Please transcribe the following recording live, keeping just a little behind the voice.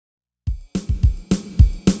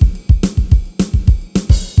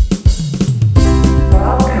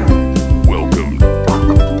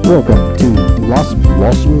Welcome to Lost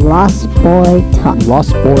Boy Talk.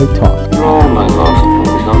 Lost Boy Talk. Oh, my lost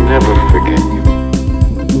boys, I'll never forget you.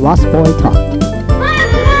 Lost Boy Talk.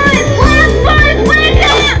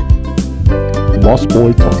 Lost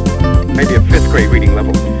Boy Talk. Maybe a fifth grade reading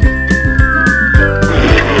level.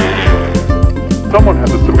 Someone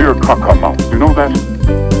has a severe caca mouth. You know that?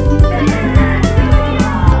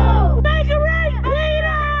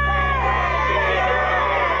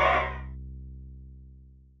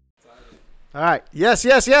 All right.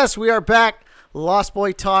 Yes. We are back. Lost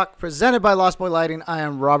Boy Talk, presented by Lost Boy Lighting. I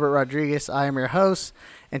am Robert Rodriguez. I am your host.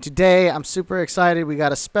 And today, I'm super excited. We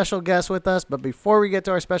got a special guest with us. But before we get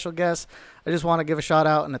to our special guest, I just want to give a shout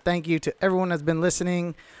out and a thank you to everyone that's been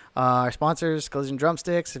listening. Our sponsors, Collision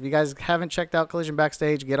Drumsticks. If you guys haven't checked out Collision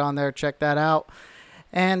Backstage, get on there, check that out.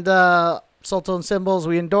 And Soultone Cymbals,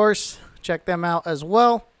 we endorse. Check them out as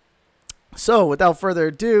well. So, without further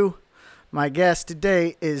ado, my guest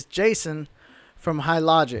today is Jason from High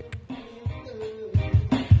Logic.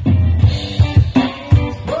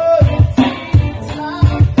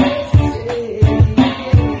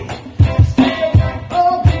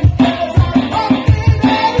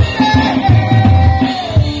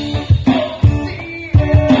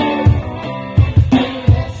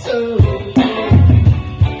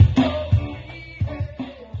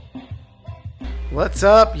 What's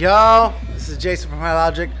up, y'all? This is Jason from High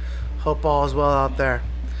Logic. Hope all is well out there.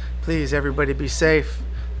 Please, everybody, be safe.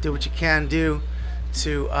 Do what you can do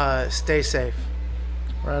to stay safe.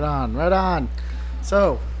 Right on.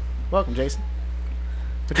 So, welcome, Jason.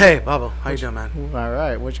 Hey, Bubba. How you doing, man? All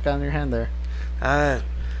right. What you got in your hand there?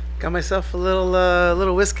 Got myself a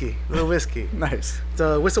little whiskey. Nice. It's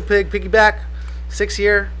a Whistle Pig Piggyback,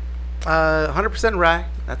 6-year, 100% rye.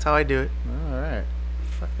 That's how I do it. All right.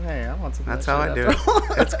 Fucking hey, I want some. That's how I do it.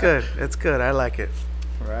 It's good. I like it.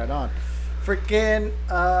 Right on. Freaking,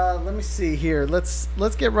 let me see here. Let's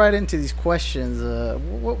get right into these questions.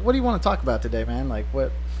 What do you want to talk about today, man? Like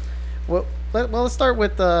well, let's start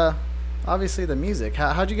with obviously the music.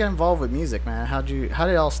 How'd you get involved with music, man? How did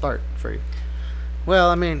it all start for you? Well,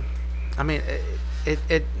 I mean,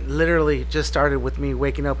 it literally just started with me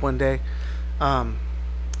waking up one day, and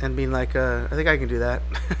being like, I think I can do that,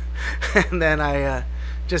 and then I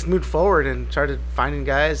just moved forward and started finding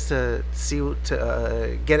guys to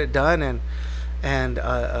get it done, and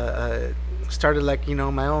started like,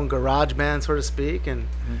 my own garage band, so to speak, and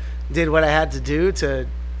did what I had to do to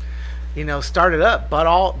start it up,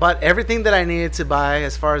 but everything that I needed to buy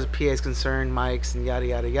as far as the PA is concerned, mics and yada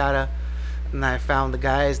yada yada, and I found the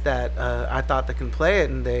guys that I thought that can play it,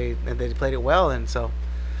 and they played it well, and so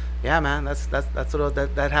yeah, man, that's what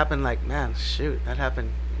that happened. Like, man, shoot, that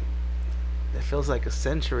happened. It feels like a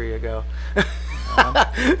century ago,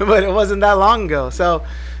 but it wasn't that long ago. So,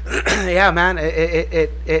 yeah, man,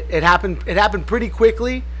 it happened. It happened pretty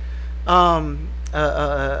quickly, as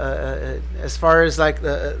far as like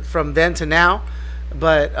from then to now.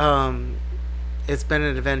 But it's been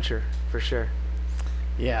an adventure for sure.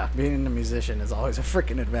 Yeah, being a musician is always a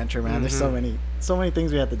freaking adventure, man. There's so many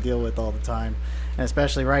things we have to deal with all the time, and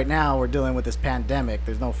especially right now, we're dealing with this pandemic.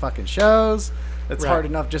 There's no fucking shows. It's hard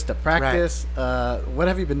enough just to practice. Right. What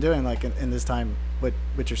have you been doing, like in this time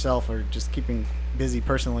with yourself, or just keeping busy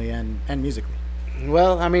personally and musically?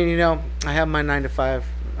 Well, I mean, I have my 9 to 5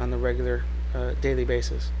 on the regular daily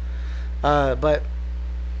basis, but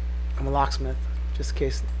I'm a locksmith. Just in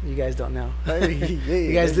case you guys don't know,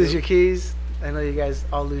 you guys lose your keys. I know you guys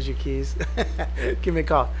all lose your keys. Give me a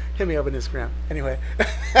call. Hit me up on Instagram. Anyway,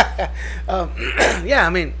 yeah, I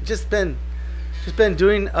mean, just been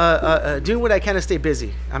doing what I can to stay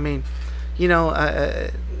busy. I mean,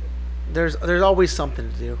 there's always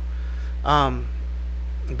something to do.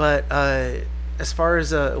 But as far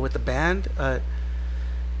as with the band,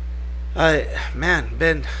 I've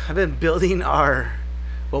been building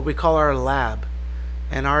what we call our lab,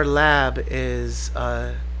 and our lab is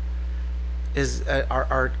our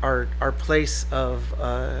place of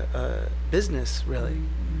business, really.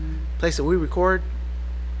 Place that we record,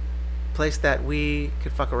 place that we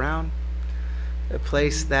could fuck around, a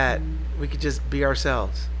place that we could just be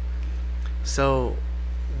ourselves. So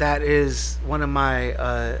that is one of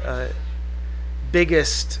my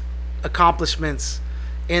biggest accomplishments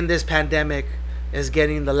in this pandemic, is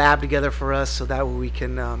getting the lab together for us, so that way we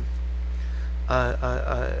can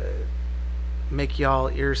make y'all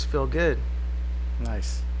ears feel good.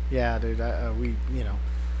 Nice. Yeah, dude.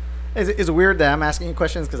 It's weird that I'm asking you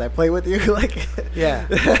questions because I play with you. Like, yeah.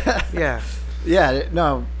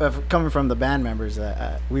 No, coming from the band members,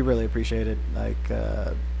 we really appreciate it. Like,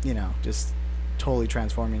 just totally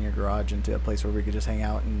transforming your garage into a place where we could just hang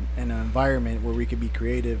out, and an environment where we could be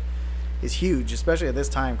creative is huge, especially at this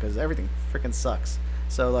time because everything freaking sucks.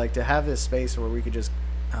 So like to have this space where we could just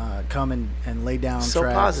come and lay down So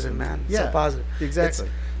tracks positive, and- man. Yeah, So positive. Exactly.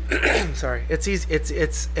 Sorry. It's easy.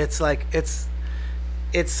 It's like it's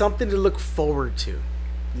something to look forward to.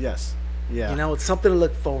 Yes. Yeah. You know, it's something to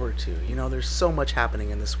look forward to. You know, there's so much happening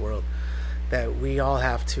in this world that we all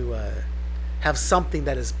have to have something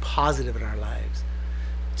that is positive in our lives,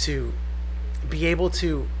 to be able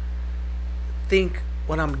to think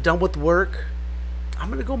when I'm done with work,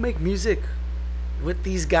 I'm gonna go make music with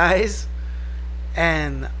these guys,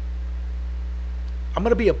 and I'm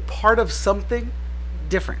gonna be a part of something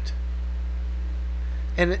different,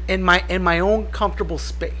 and in my own comfortable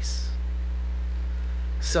space.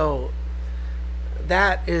 So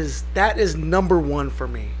that is number one for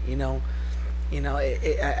me.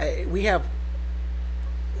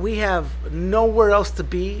 We have nowhere else to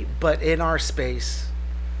be but in our space,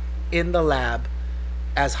 in the lab,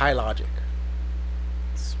 as High Logic.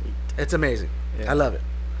 Sweet. It's amazing. Yeah. I love it.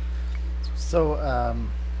 So,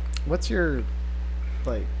 what's your,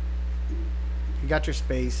 like, you got your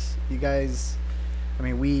space, you guys, I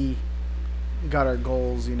mean, we got our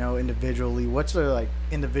goals, individually. What's the, like,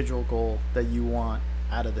 individual goal that you want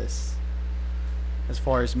out of this? As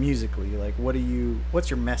far as musically, like, what's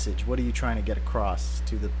your message? What are you trying to get across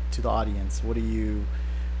to the audience? What do you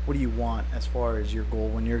want as far as your goal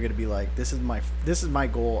when you're going to be like, this is my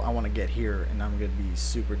goal, I want to get here, and I'm going to be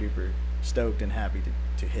super duper stoked and happy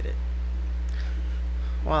to hit it?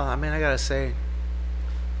 Well, I mean, I gotta say,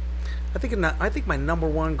 I think my number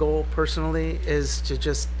one goal personally is to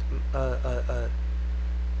just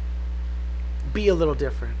be a little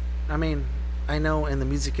different. I mean, I know in the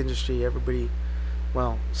music industry,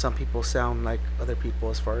 some people sound like other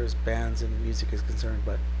people as far as bands and music is concerned,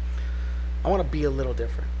 but I want to be a little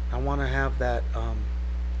different. I want to have that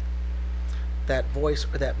that voice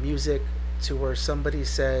or that music to where somebody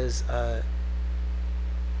says,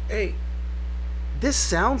 "Hey, this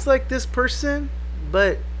sounds like this person,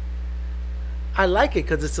 but I like it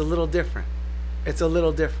because it's a little different. It's a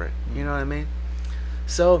little different." You know what I mean?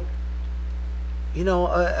 So,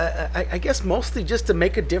 I guess mostly just to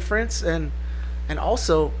make a difference, and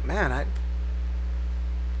also, man, I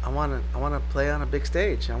want to play on a big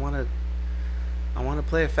stage. I want to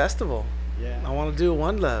play a festival. Yeah. I want to do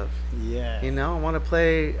One Love. Yeah. I want to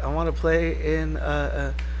play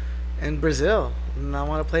in Brazil, and I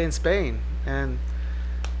want to play in Spain, and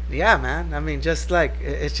yeah, man. I mean, just like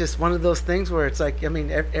it's just one of those things where it's like, I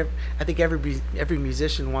mean, I think every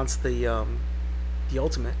musician wants the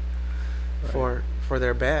ultimate for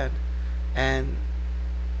their band, and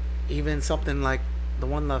even something like the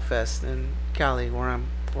One Love Fest in Cali, where I'm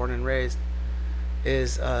born and raised,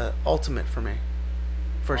 is ultimate for me,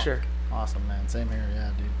 for sure. Awesome, man. Same here,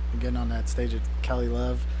 yeah, dude. Getting on that stage at Cali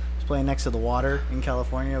Love, just playing next to the water in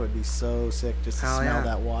California would be so sick. Just to Hell smell yeah.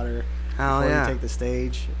 that water Hell before yeah. you take the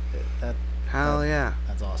stage. Hell yeah.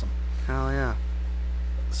 That's awesome. Hell yeah.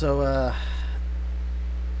 So,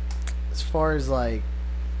 as far as like,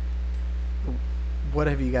 what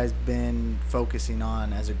have you guys been focusing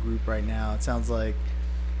on as a group right now? It sounds like,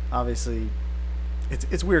 obviously,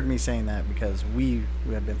 it's weird me saying that because we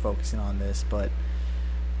have been focusing on this, but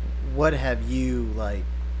what have you like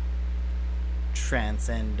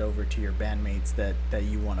transcend over to your bandmates that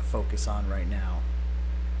you want to focus on right now,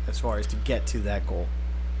 as far as to get to that goal?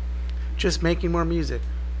 Just making more music.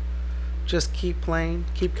 Just keep playing,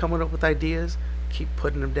 keep coming up with ideas, keep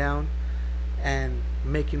putting them down, and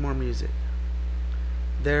making more music.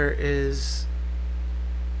 There is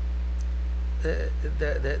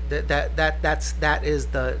that is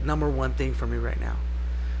the number one thing for me right now.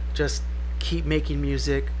 Just keep making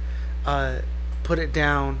music, put it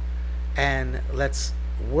down, and let's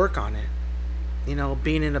work on it.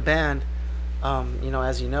 Being in a band,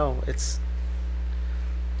 as you know, it's,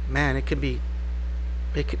 man, it can be,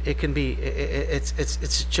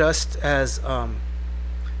 it's just as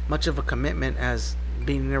much of a commitment as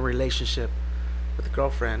being in a relationship with a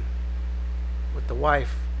girlfriend, with the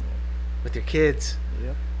wife, with your kids.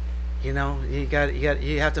 Yep. You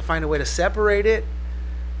have to find a way to separate it,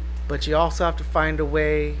 but you also have to find a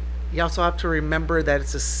way. You also have to remember that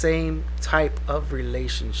it's the same type of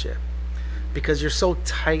relationship, because you're so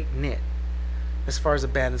tight knit as far as a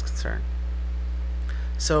band is concerned.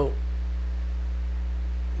 So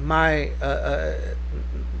my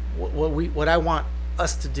what I want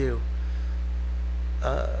us to do,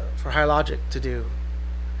 for High Logic to do,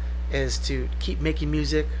 is to keep making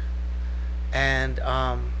music, and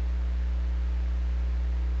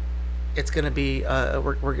it's gonna be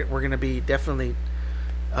we're gonna be definitely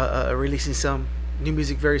releasing some new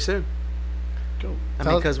music very soon. Cool. I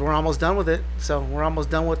mean, because we're almost done with it. So we're almost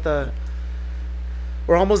done with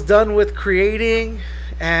we're almost done with creating,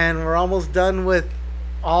 and we're almost done with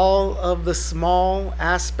all of the small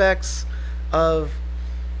aspects of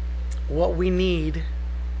what we need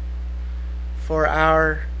for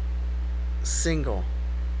our single,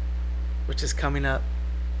 which is coming up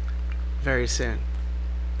very soon.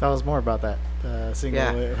 Tell us more about that single.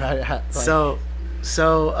 Yeah. Like, So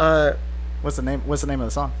what's the name? What's the name of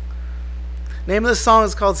the song? name of the song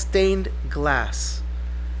is called Stained Glass,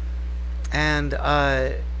 and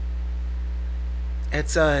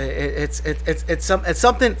it's something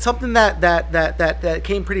that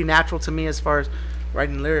came pretty natural to me as far as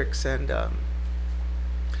writing lyrics and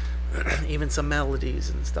even some melodies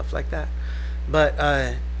and stuff like that.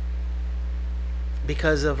 But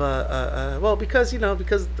because of because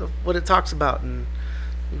of what it talks about, and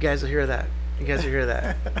you guys will hear that. You guys will hear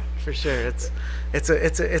that for sure. It's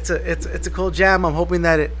a cool jam. I'm hoping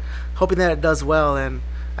that it does well, and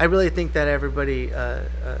I really think that everybody. I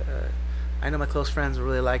know my close friends will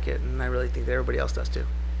really like it, and I really think that everybody else does too.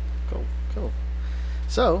 Cool.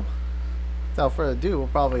 So, without further ado, we'll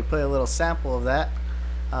probably play a little sample of that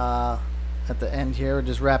at the end here. We're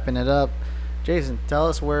just wrapping it up. Jason, tell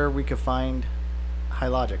us where we can find High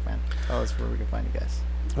Logic, man. Tell us where we can find you guys.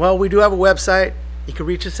 Well, we do have a website. You can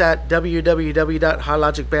reach us at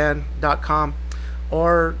www.highlogicband.com,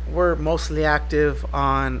 or we're mostly active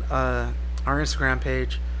on our Instagram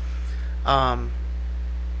page.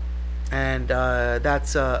 And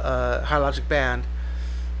that's High Logic Band.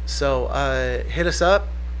 So hit us up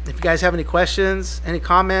if you guys have any questions, any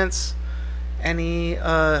comments, any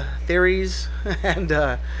theories, and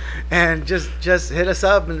just hit us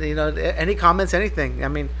up, and any comments, anything. I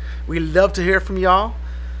mean, we love to hear from y'all.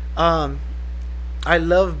 I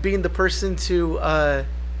love being the person to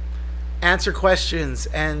answer questions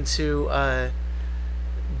and to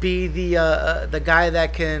be the guy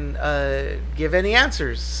that can give any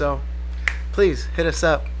answers. So please hit us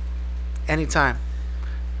up anytime.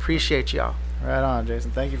 Appreciate y'all. Right on,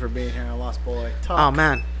 Jason. Thank you for being here on Lost Boy Talk. Oh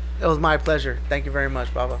man, it was my pleasure. Thank you very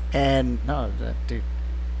much, Baba. And no, dude,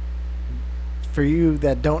 for you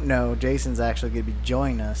that don't know, Jason's actually going to be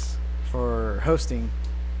joining us for hosting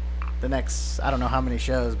the next, I don't know how many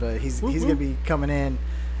shows, but he's going to be coming in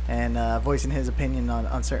and voicing his opinion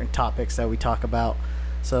on certain topics that we talk about.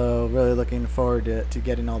 So really looking forward to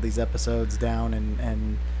getting all these episodes down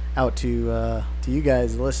and out to you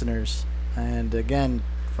guys, listeners. And again,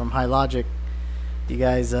 from High Logic, you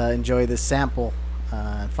guys enjoy this sample.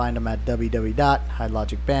 Find them at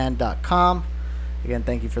www.highlogicband.com. Again,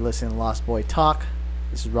 thank you for listening to Lost Boy Talk.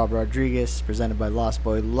 This is Robert Rodriguez, presented by Lost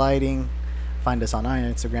Boy Lighting. Find us on our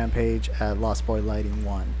Instagram page at Lost Boy Lighting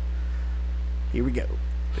 1. Here we go.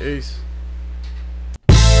 Peace.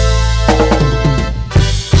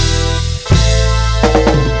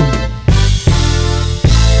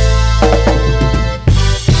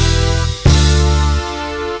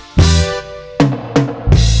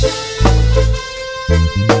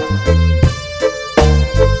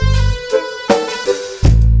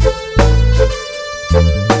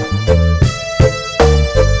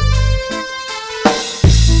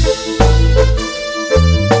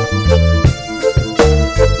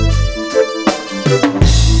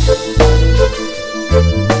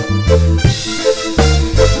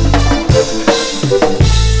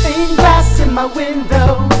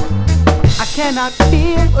 Cannot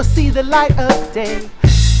feel or see the light of day.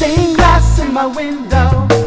 Stained glass in my window.